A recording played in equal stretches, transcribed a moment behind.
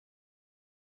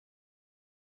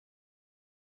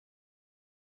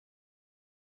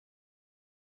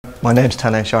My name's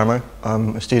Tanay Sharma.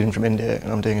 I'm a student from India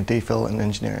and I'm doing a DPhil in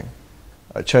engineering.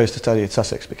 I chose to study at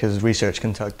Sussex because research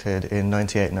conducted in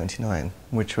 98-99,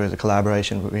 which was a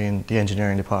collaboration between the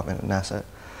engineering department at NASA,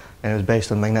 and it was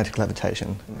based on magnetic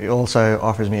levitation. It also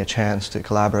offers me a chance to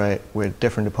collaborate with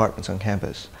different departments on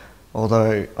campus.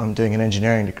 Although I'm doing an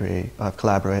engineering degree, I've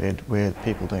collaborated with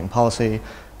people doing policy,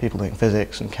 people doing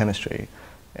physics and chemistry,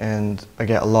 and I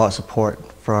get a lot of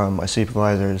support from my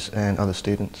supervisors and other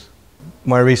students.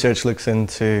 My research looks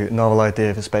into novel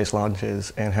ideas for space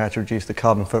launches and how to reduce the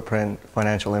carbon footprint,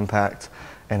 financial impact,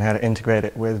 and how to integrate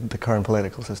it with the current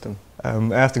political system.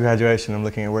 After graduation, I'm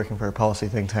looking at working for a policy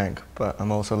think tank, but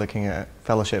I'm also looking at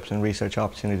fellowships and research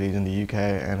opportunities in the UK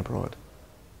and abroad.